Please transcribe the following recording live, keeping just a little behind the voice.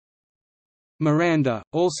Miranda,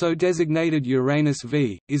 also designated Uranus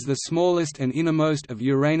V, is the smallest and innermost of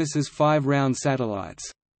Uranus's 5 round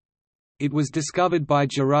satellites. It was discovered by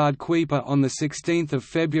Gerard Kuiper on 16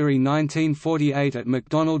 February 1948 at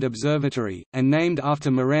McDonald Observatory, and named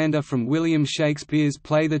after Miranda from William Shakespeare's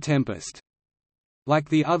play The Tempest. Like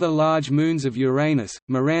the other large moons of Uranus,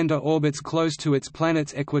 Miranda orbits close to its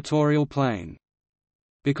planet's equatorial plane.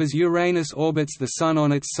 Because Uranus orbits the Sun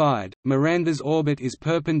on its side, Miranda's orbit is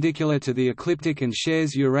perpendicular to the ecliptic and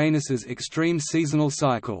shares Uranus's extreme seasonal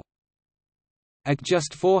cycle. At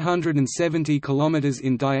just 470 km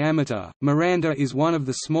in diameter, Miranda is one of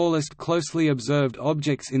the smallest closely observed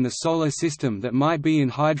objects in the Solar System that might be in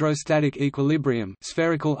hydrostatic equilibrium,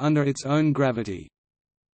 spherical under its own gravity.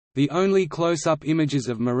 The only close-up images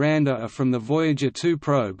of Miranda are from the Voyager 2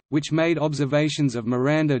 probe, which made observations of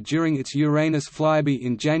Miranda during its Uranus flyby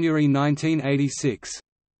in January 1986.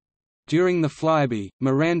 During the flyby,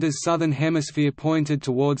 Miranda's southern hemisphere pointed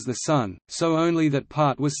towards the Sun, so only that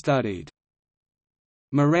part was studied.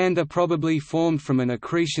 Miranda probably formed from an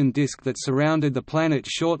accretion disk that surrounded the planet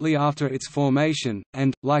shortly after its formation,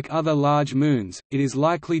 and, like other large moons, it is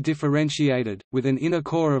likely differentiated, with an inner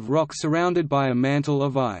core of rock surrounded by a mantle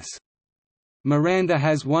of ice. Miranda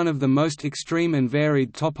has one of the most extreme and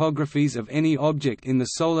varied topographies of any object in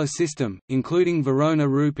the Solar System, including Verona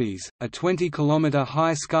Rupes, a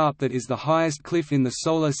 20-km-high scarp that is the highest cliff in the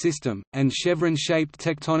Solar System, and chevron-shaped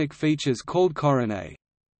tectonic features called coronae.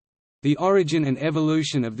 The origin and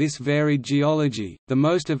evolution of this varied geology, the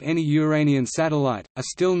most of any Uranian satellite, are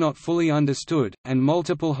still not fully understood, and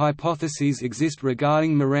multiple hypotheses exist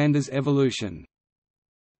regarding Miranda's evolution.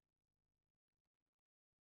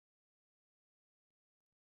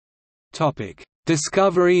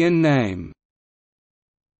 Discovery and name.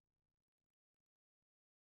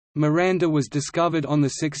 Miranda was discovered on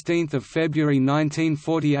 16 February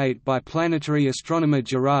 1948 by planetary astronomer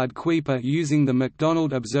Gerard Kuiper using the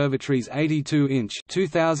McDonald Observatory's 82-inch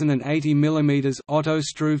 (2080 mm) Otto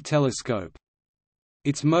Struve telescope.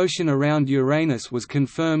 Its motion around Uranus was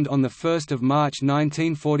confirmed on 1 March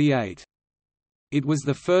 1948. It was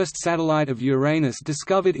the first satellite of Uranus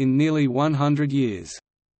discovered in nearly 100 years.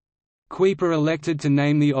 Kuiper elected to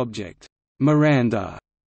name the object, Miranda,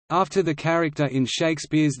 after the character in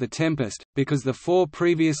Shakespeare's The Tempest, because the 4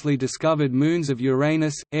 previously discovered moons of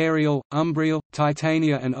Uranus, Ariel, Umbriel,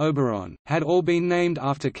 Titania and Oberon, had all been named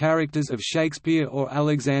after characters of Shakespeare or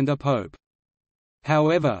Alexander Pope.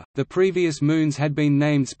 However, the previous moons had been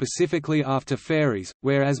named specifically after fairies,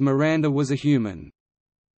 whereas Miranda was a human.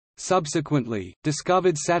 Subsequently,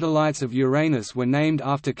 discovered satellites of Uranus were named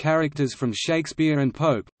after characters from Shakespeare and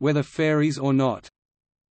Pope, whether fairies or not.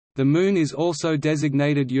 The Moon is also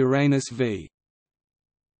designated Uranus V.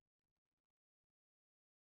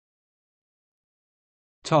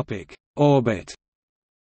 Orbit.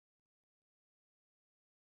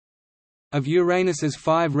 Of Uranus's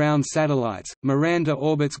 5 round satellites, Miranda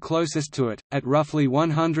orbits closest to it, at roughly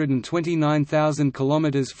 129,000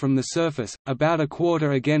 km from the surface, about a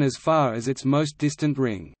quarter again as far as its most distant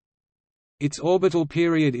ring. Its orbital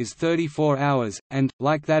period is 34 hours, and,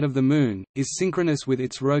 like that of the Moon, is synchronous with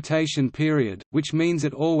its rotation period, which means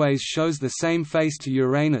it always shows the same face to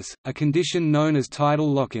Uranus, a condition known as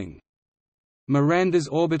tidal locking. Miranda's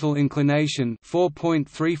orbital inclination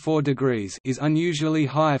 4.34 degrees is unusually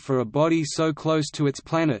high for a body so close to its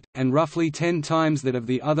planet, and roughly 10 times that of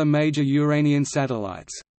the other major Uranian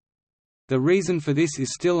satellites. The reason for this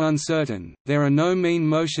is still uncertain. There are no mean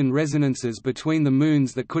motion resonances between the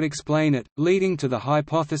moons that could explain it, leading to the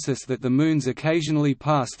hypothesis that the moons occasionally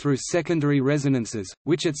pass through secondary resonances,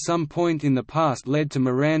 which at some point in the past led to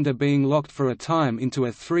Miranda being locked for a time into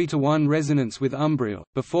a 3-to-1 resonance with Umbriel,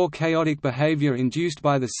 before chaotic behavior induced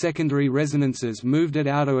by the secondary resonances moved it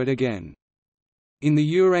out of it again. In the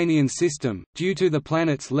Uranian system, due to the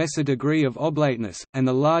planet's lesser degree of oblateness, and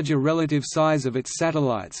the larger relative size of its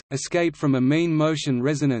satellites, escape from a mean motion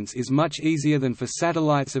resonance is much easier than for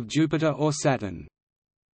satellites of Jupiter or Saturn.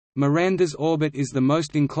 Miranda's orbit is the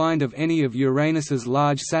most inclined of any of Uranus's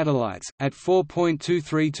large satellites, at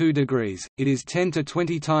 4.232 degrees. It is 10 to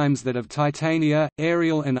 20 times that of Titania,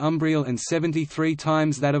 Ariel and Umbriel and 73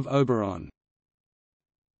 times that of Oberon.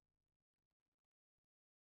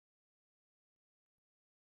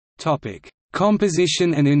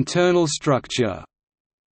 Composition and internal structure.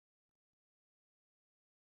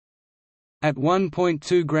 At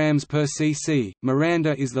 1.2 grams per cc,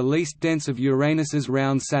 Miranda is the least dense of Uranus's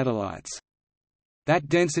round satellites. That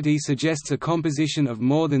density suggests a composition of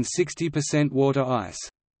more than 60% water ice.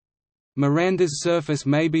 Miranda's surface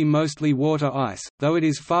may be mostly water ice, though it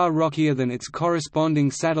is far rockier than its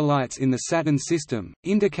corresponding satellites in the Saturn system,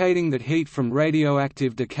 indicating that heat from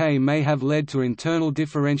radioactive decay may have led to internal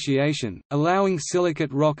differentiation, allowing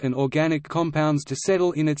silicate rock and organic compounds to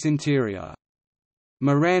settle in its interior.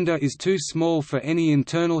 Miranda is too small for any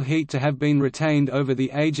internal heat to have been retained over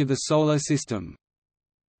the age of the Solar System.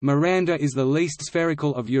 Miranda is the least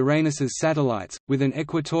spherical of Uranus's satellites, with an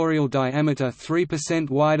equatorial diameter 3%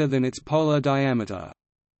 wider than its polar diameter.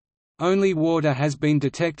 Only water has been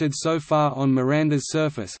detected so far on Miranda's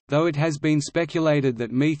surface, though it has been speculated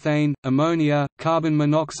that methane, ammonia, carbon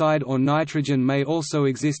monoxide or nitrogen may also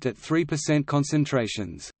exist at 3%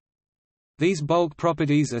 concentrations. These bulk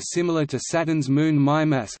properties are similar to Saturn's moon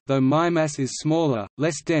Mimas, though Mimas is smaller,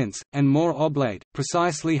 less dense, and more oblate.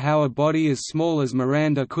 Precisely how a body as small as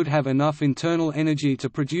Miranda could have enough internal energy to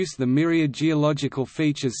produce the myriad geological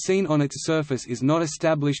features seen on its surface is not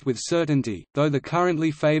established with certainty, though the currently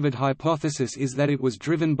favored hypothesis is that it was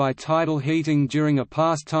driven by tidal heating during a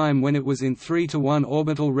past time when it was in 3:1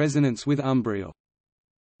 orbital resonance with Umbriel.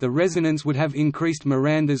 The resonance would have increased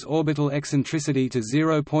Miranda's orbital eccentricity to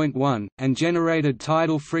 0.1, and generated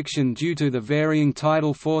tidal friction due to the varying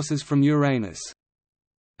tidal forces from Uranus.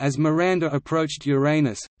 As Miranda approached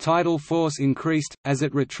Uranus, tidal force increased; as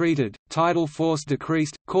it retreated, tidal force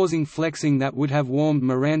decreased, causing flexing that would have warmed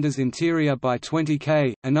Miranda's interior by 20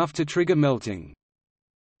 K, enough to trigger melting.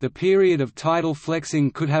 The period of tidal flexing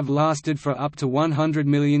could have lasted for up to 100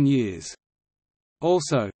 million years.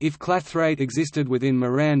 Also, if clathrate existed within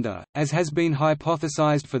Miranda, as has been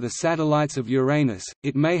hypothesized for the satellites of Uranus,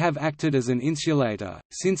 it may have acted as an insulator,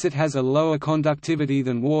 since it has a lower conductivity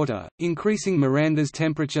than water, increasing Miranda's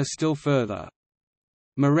temperature still further.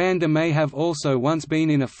 Miranda may have also once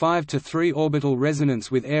been in a 5:3 orbital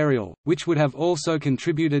resonance with Ariel, which would have also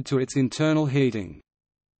contributed to its internal heating.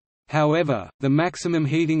 However, the maximum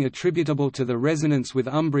heating attributable to the resonance with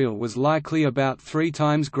Umbriel was likely about 3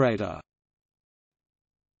 times greater.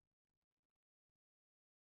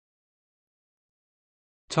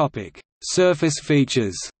 Surface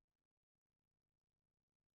features.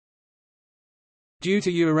 Due to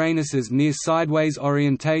Uranus's near sideways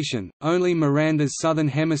orientation, only Miranda's southern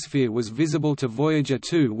hemisphere was visible to Voyager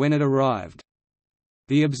 2 when it arrived.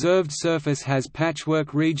 The observed surface has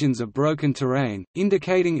patchwork regions of broken terrain,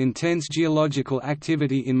 indicating intense geological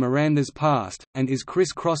activity in Miranda's past, and is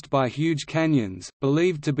criss-crossed by huge canyons,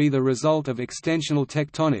 believed to be the result of extensional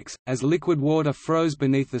tectonics. As liquid water froze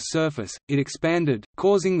beneath the surface, it expanded,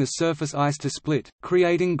 causing the surface ice to split,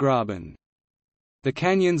 creating graben. The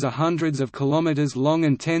canyons are hundreds of kilometers long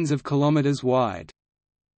and tens of kilometers wide.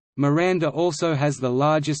 Miranda also has the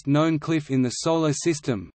largest known cliff in the Solar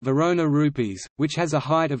System, Verona Rupes, which has a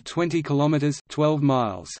height of 20 km (12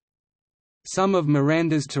 miles). Some of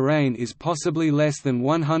Miranda's terrain is possibly less than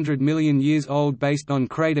 100 million years old based on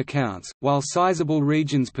crater counts, while sizable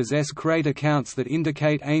regions possess crater counts that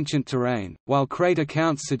indicate ancient terrain, while crater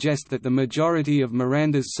counts suggest that the majority of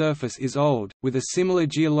Miranda's surface is old, with a similar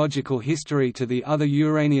geological history to the other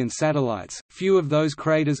Uranian satellites. Few of those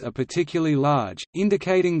craters are particularly large,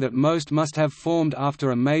 indicating that most must have formed after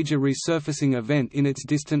a major resurfacing event in its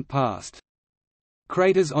distant past.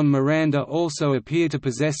 Craters on Miranda also appear to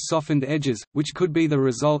possess softened edges, which could be the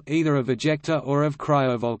result either of ejecta or of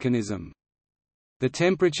cryovolcanism. The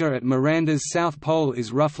temperature at Miranda's south pole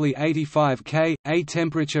is roughly 85 K, a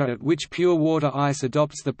temperature at which pure water ice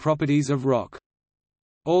adopts the properties of rock.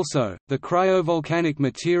 Also, the cryovolcanic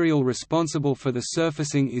material responsible for the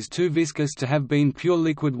surfacing is too viscous to have been pure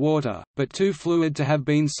liquid water, but too fluid to have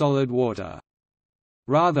been solid water.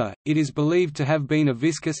 Rather, it is believed to have been a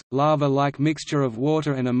viscous, lava-like mixture of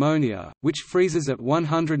water and ammonia, which freezes at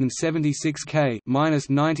 176 K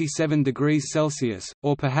 (-97 degrees Celsius),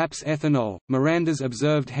 or perhaps ethanol. Miranda's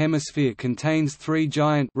observed hemisphere contains 3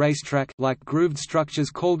 giant racetrack-like grooved structures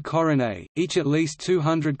called coronae, each at least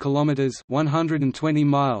 200 kilometers (120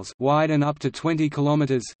 miles) wide and up to 20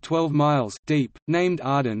 kilometers (12 miles) deep, named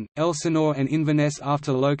Arden, Elsinore and Inverness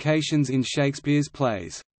after locations in Shakespeare's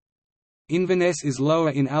plays. Inverness is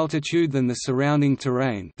lower in altitude than the surrounding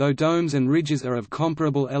terrain, though domes and ridges are of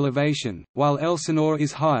comparable elevation, while Elsinore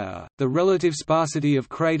is higher. The relative sparsity of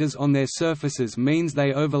craters on their surfaces means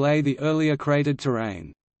they overlay the earlier cratered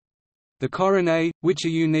terrain. The coronae, which are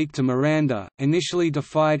unique to Miranda, initially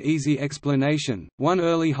defied easy explanation. One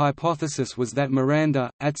early hypothesis was that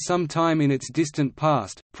Miranda, at some time in its distant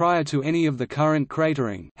past, prior to any of the current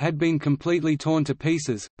cratering, had been completely torn to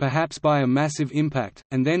pieces, perhaps by a massive impact,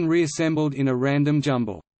 and then reassembled in a random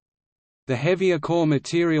jumble. The heavier core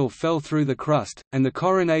material fell through the crust, and the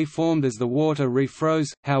coronae formed as the water refroze.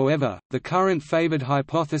 However, the current favored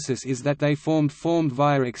hypothesis is that they formed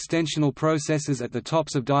via extensional processes at the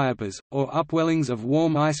tops of diapers, or upwellings of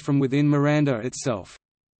warm ice from within Miranda itself.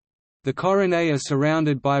 The coronae are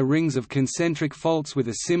surrounded by rings of concentric faults with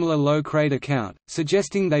a similar low crater count,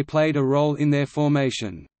 suggesting they played a role in their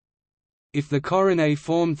formation. If the coronae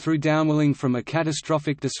formed through downwelling from a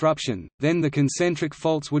catastrophic disruption, then the concentric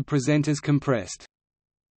faults would present as compressed.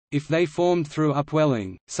 If they formed through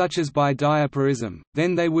upwelling, such as by diaperism,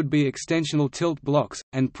 then they would be extensional tilt blocks,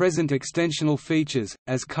 and present extensional features,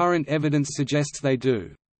 as current evidence suggests they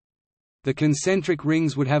do. The concentric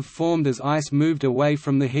rings would have formed as ice moved away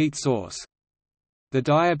from the heat source. The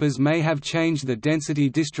diapers may have changed the density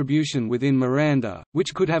distribution within Miranda,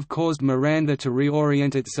 which could have caused Miranda to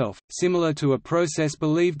reorient itself, similar to a process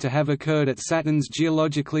believed to have occurred at Saturn's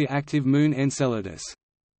geologically active moon Enceladus.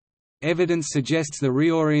 Evidence suggests the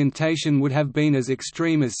reorientation would have been as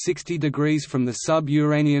extreme as 60 degrees from the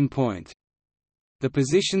sub-Uranian point. The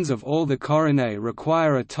positions of all the coronae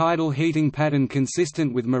require a tidal heating pattern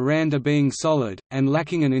consistent with Miranda being solid, and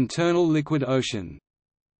lacking an internal liquid ocean.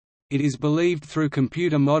 It is believed through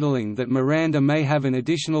computer modeling that Miranda may have an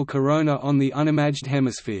additional corona on the unimaged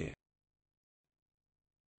hemisphere.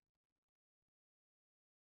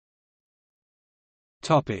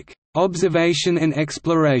 Observation and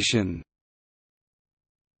exploration.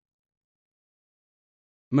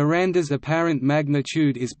 Miranda's apparent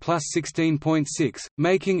magnitude is +16.6,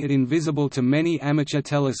 making it invisible to many amateur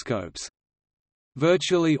telescopes.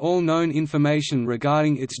 Virtually all known information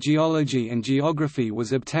regarding its geology and geography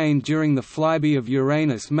was obtained during the flyby of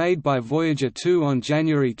Uranus made by Voyager 2 on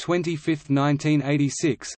January 25,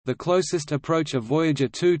 1986. The closest approach of Voyager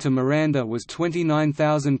 2 to Miranda was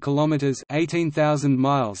 29,000 kilometers (18,000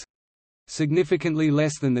 miles), significantly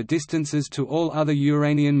less than the distances to all other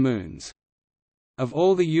Uranian moons. Of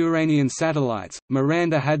all the Uranian satellites,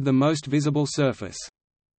 Miranda had the most visible surface.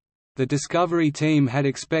 The Discovery team had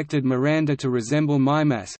expected Miranda to resemble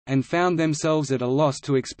Mimas, and found themselves at a loss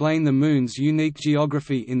to explain the Moon's unique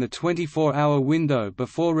geography in the 24-hour window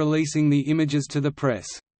before releasing the images to the press.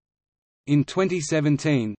 In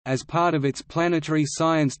 2017, as part of its Planetary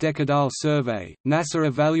Science Decadal survey, NASA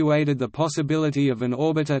evaluated the possibility of an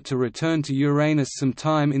orbiter to return to Uranus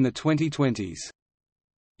sometime in the 2020s.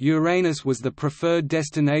 Uranus was the preferred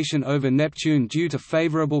destination over Neptune due to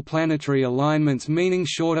favorable planetary alignments meaning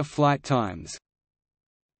shorter flight times.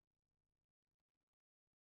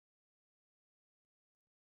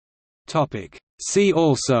 See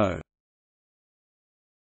also: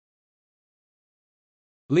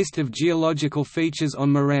 List of geological features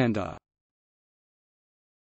on Miranda.